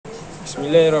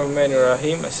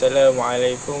Bismillahirrahmanirrahim.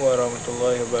 Assalamualaikum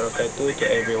warahmatullahi wabarakatuh to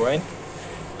everyone.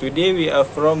 Today we are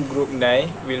from group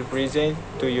 9. We'll present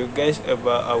to you guys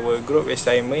about our group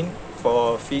assignment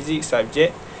for physics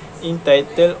subject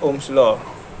entitled Ohm's Law.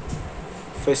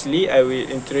 Firstly, I will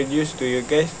introduce to you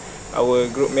guys our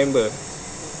group member.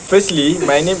 Firstly,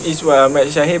 my name is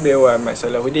Muhammad Syahib bin Muhammad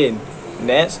Salahuddin.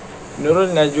 Next,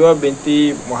 Nurul Najwa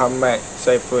binti Muhammad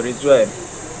Saiful Rizwan,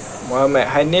 Muhammad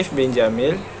Hanif bin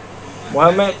Jamil,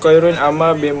 Muhammad Khairun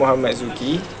Ammar bin Muhammad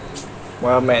Zuki,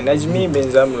 Muhammad Najmi bin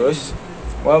Zamrus,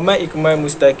 Muhammad Iqmal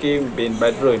Mustaqim bin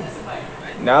Badrun.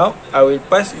 Now, I will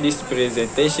pass this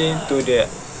presentation to the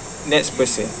next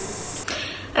person.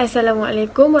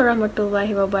 Assalamualaikum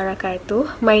warahmatullahi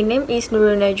wabarakatuh. My name is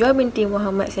Nurul Najwa binti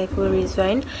Muhammad Saiful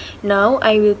Rizwan. Now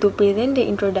I will to present the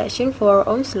introduction for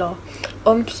Ohm's Law.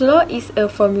 Ohm's Law is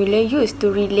a formula used to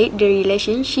relate the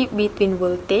relationship between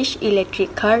voltage,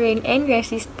 electric current and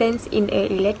resistance in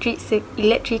an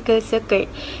electrical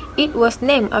circuit. It was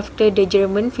named after the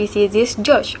German physicist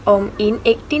Georg Ohm in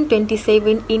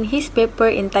 1827 in his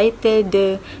paper entitled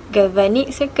The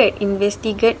Galvanic Circuit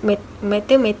Investigated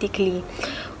Mathematically.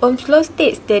 Ohm's law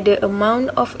states that the amount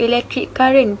of electric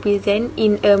current present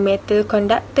in a metal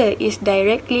conductor is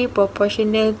directly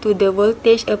proportional to the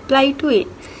voltage applied to it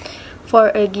for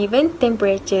a given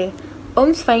temperature.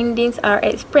 Ohm's findings are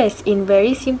expressed in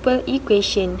very simple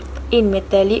equation. In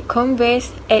metallic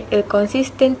conveys at a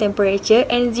consistent temperature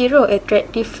and zero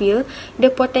attractive field,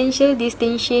 the potential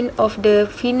distinction of the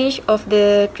finish of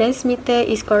the transmitter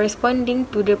is corresponding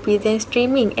to the present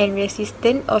streaming and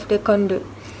resistance of the conduit.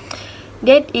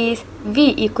 That is,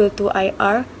 V equal to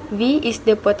IR. V is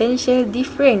the potential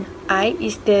difference, I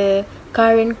is the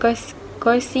current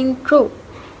coursing through,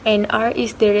 and R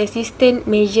is the resistance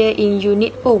measured in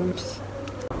unit ohms.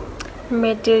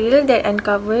 Material that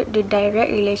uncover the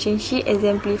direct relationship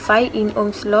exemplified in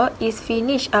Ohm's law is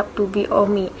finished up to be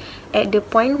ohmic. At the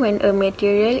point when a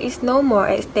material is no more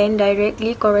extent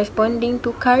directly corresponding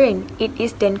to current, it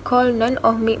is then called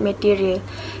non-ohmic material.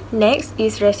 Next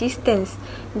is resistance.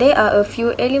 There are a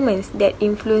few elements that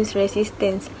influence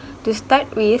resistance. To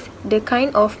start with, the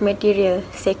kind of material.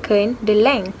 Second, the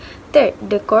length. Third,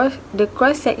 the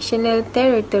cross-sectional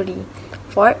territory.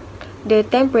 Fourth, the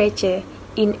temperature.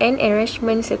 In an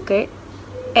arrangement circuit,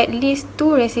 at least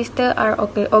two resistors are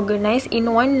organized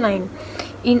in one line.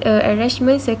 In an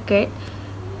arrangement circuit,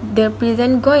 the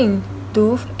present going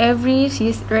to every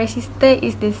resistor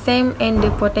is the same and the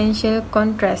potential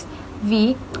contrast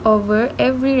V over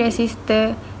every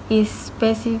resistor is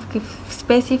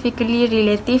specifically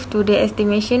relative to the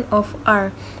estimation of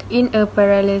R. In a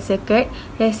parallel circuit,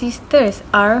 resistors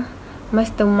are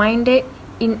masterminded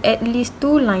in at least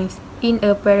two lines. In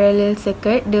a parallel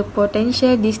circuit, the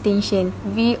potential distinction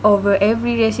V over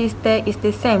every resistor is the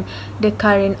same. The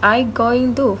current I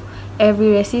going to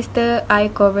every resistor I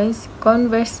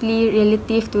conversely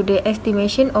relative to the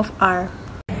estimation of R.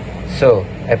 So,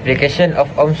 application of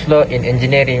Ohm's law in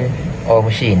engineering or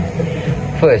machine.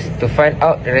 First, to find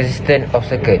out the resistance of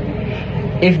circuit.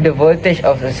 If the voltage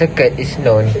of the circuit is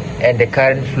known and the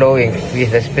current flowing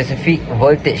with a specific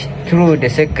voltage through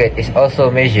the circuit is also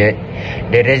measured,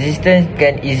 the resistance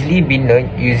can easily be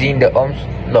known using the Ohm's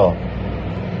law.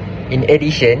 In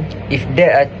addition, if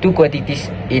there are two quantities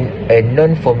in a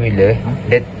known formula,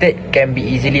 the third can be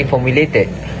easily formulated.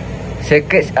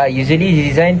 Circuits are usually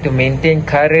designed to maintain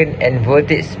current and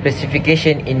voltage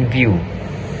specification in view.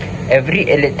 Every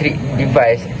electric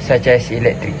device such as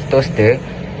electric toaster,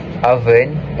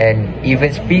 oven and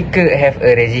even speaker have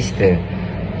a resistor.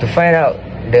 To find out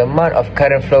the amount of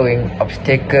current flowing,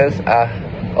 obstacles are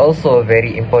also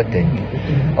very important.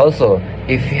 Also,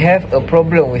 if you have a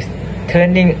problem with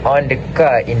turning on the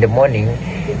car in the morning,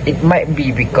 it might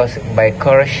be because by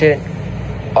corrosion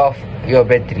of your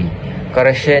battery.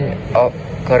 Corrosion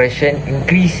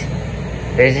increase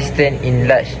resistance in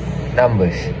large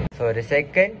numbers. So the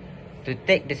second, to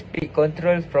take the speed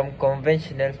control from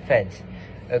conventional fans.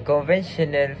 A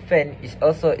conventional fan is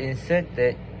also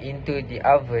inserted into the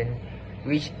oven,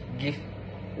 which gives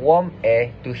warm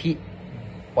air to heat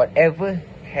whatever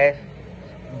has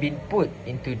been put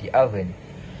into the oven.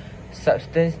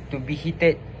 Substances to be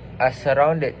heated are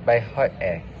surrounded by hot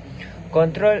air.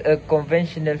 Control a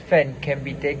conventional fan can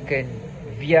be taken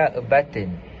via a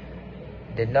button.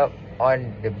 The knob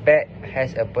on the back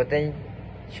has a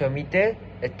potentiometer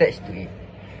attached to it.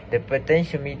 The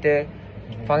potentiometer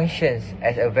functions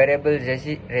as a variable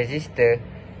resistor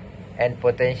and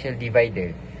potential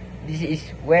divider. This is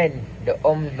when the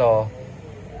Ohm's law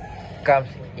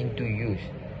comes into use.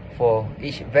 For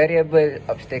each variable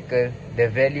obstacle, the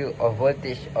value of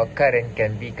voltage or current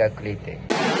can be calculated.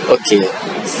 Okay,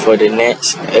 for the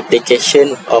next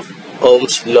application of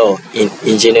Ohm's law in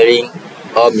engineering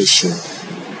or machine.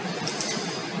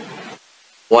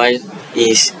 One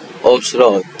is Ohm's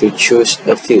law to choose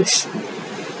a fuse.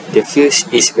 The fuse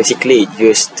is basically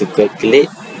used to calculate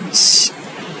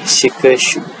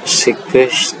sequential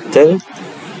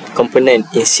component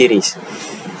in series.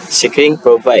 Securing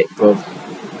provide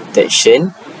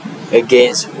protection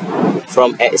against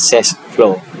from excess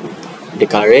flow. The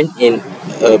current in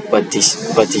a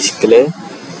particular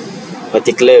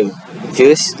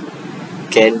fuse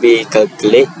can be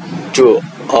calculated through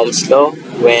Ohm's law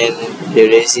when the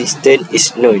resistance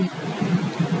is known.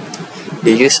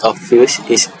 The use of fuse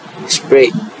is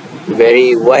spread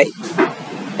very wide,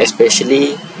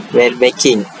 especially when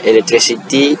making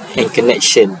electricity and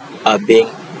connection are being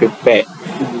prepared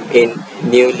in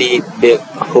newly built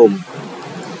home.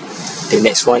 The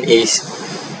next one is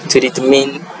to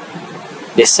determine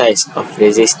the size of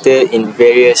resistor in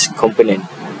various components.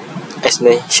 As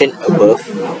mentioned above,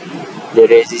 the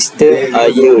resistors are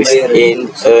used in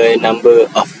a number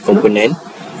of components,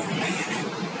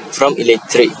 from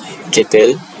electric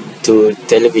kettle to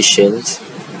televisions.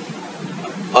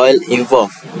 All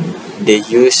involve the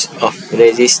use of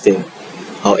resistor.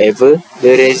 However,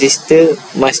 the resistor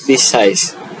must be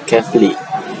sized carefully,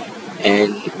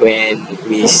 and when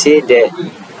we say that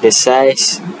the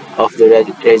size of the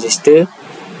resistor,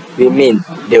 we mean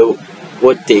the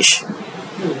voltage.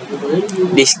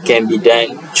 This can be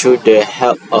done through the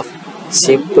help of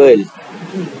simple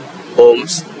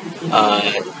ohms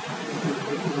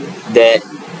that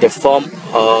the form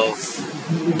of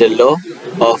the law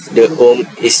of the ohm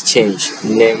is changed,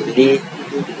 namely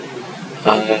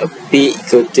P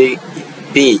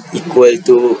equal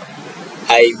to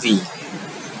IV.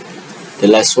 The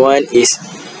last one is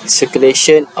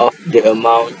circulation of the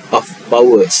amount of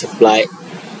power supplied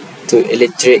to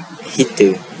electric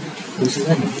heater.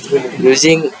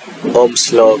 Using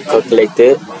Ohm's law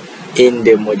calculator in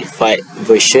the modified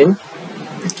version,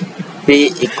 P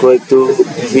equal to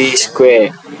V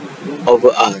square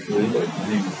over R.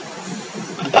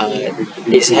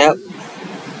 This helps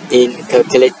in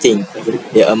calculating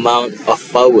the amount of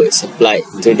power supplied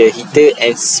to the heater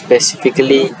and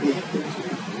specifically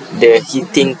the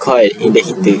heating coil in the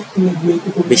heater.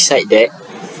 Besides that,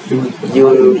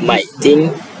 you might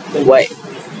think, what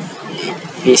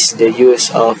is the use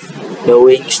of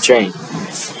knowing strength?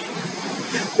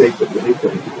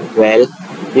 Well,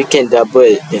 you can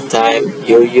double the time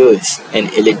you use an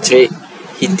electric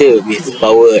heater with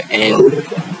power and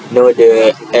know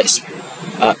the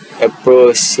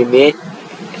approximate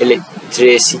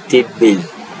electricity bill.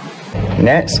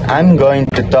 Next, I'm going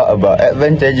to talk about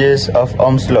advantages of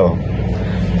Ohm's law.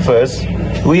 First,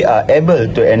 we are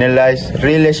able to analyze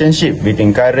relationship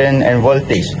between current and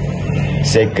voltage.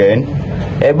 Second,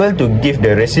 able to give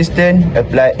the resistance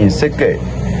applied in circuit.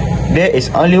 There is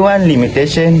only one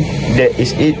limitation, that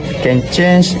is it can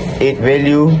change its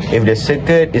value if the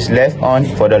circuit is left on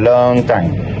for a long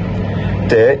time.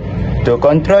 Third, to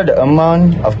control the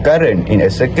amount of current in a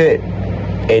circuit,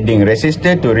 adding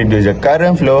resistor to reduce the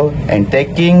current flow and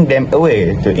taking them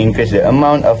away to increase the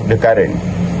amount of the current.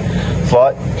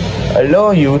 Fourth,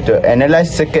 allow you to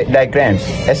analyze circuit diagrams,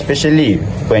 especially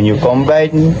when you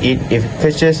combine it with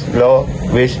Kirchhoff's law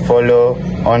which follow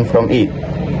on from it.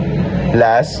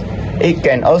 Last, it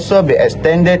can also be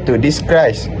extended to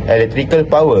describe electrical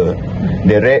power,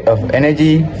 the rate of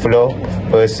energy flow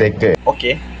per second.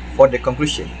 Okay, for the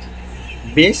conclusion,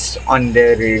 based on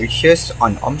the research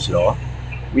on Ohm's law,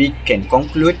 we can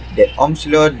conclude that Ohm's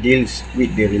law deals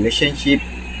with the relationship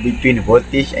between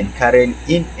voltage and current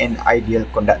in an ideal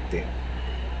conductor.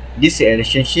 This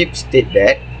relationship states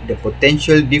that the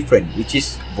potential difference, which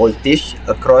is voltage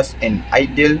across an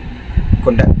ideal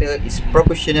conductor, is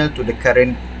proportional to the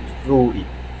current through it.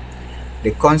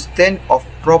 The constant of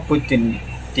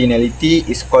proportionality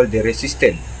is called the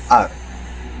resistance, R.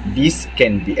 This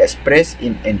can be expressed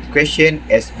in an equation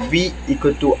as V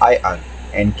equal to IR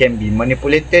and can be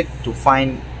manipulated to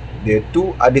find the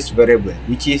two other variables,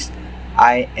 which is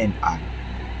I and R.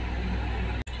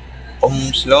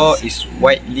 Ohm's law is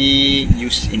widely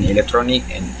used in electronic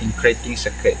and integrating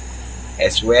circuit,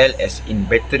 as well as in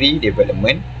battery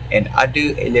development and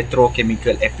other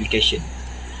electrochemical applications.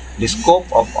 The scope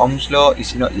of Ohm's law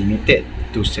is not limited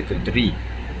to circuitry,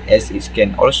 as it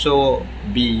can also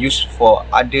be used for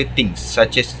other things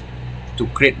such as to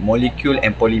create molecule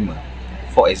and polymer.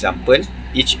 For example,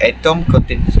 each atom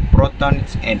contains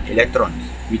protons and electrons,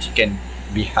 which can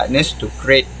be harnessed to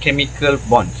create chemical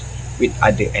bonds with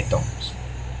other atoms.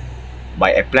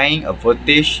 By applying a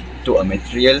voltage to a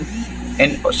material,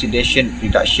 an oxidation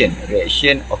reduction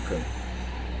reaction occurs,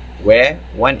 where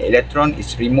one electron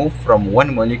is removed from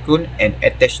one molecule and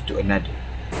attached to another.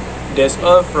 That's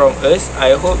all from us.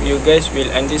 I hope you guys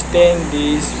will understand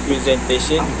this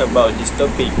presentation about this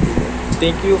topic.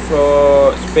 Thank you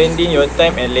for spending your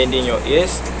time and lending your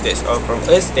ears. That's all from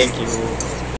us. Thank you.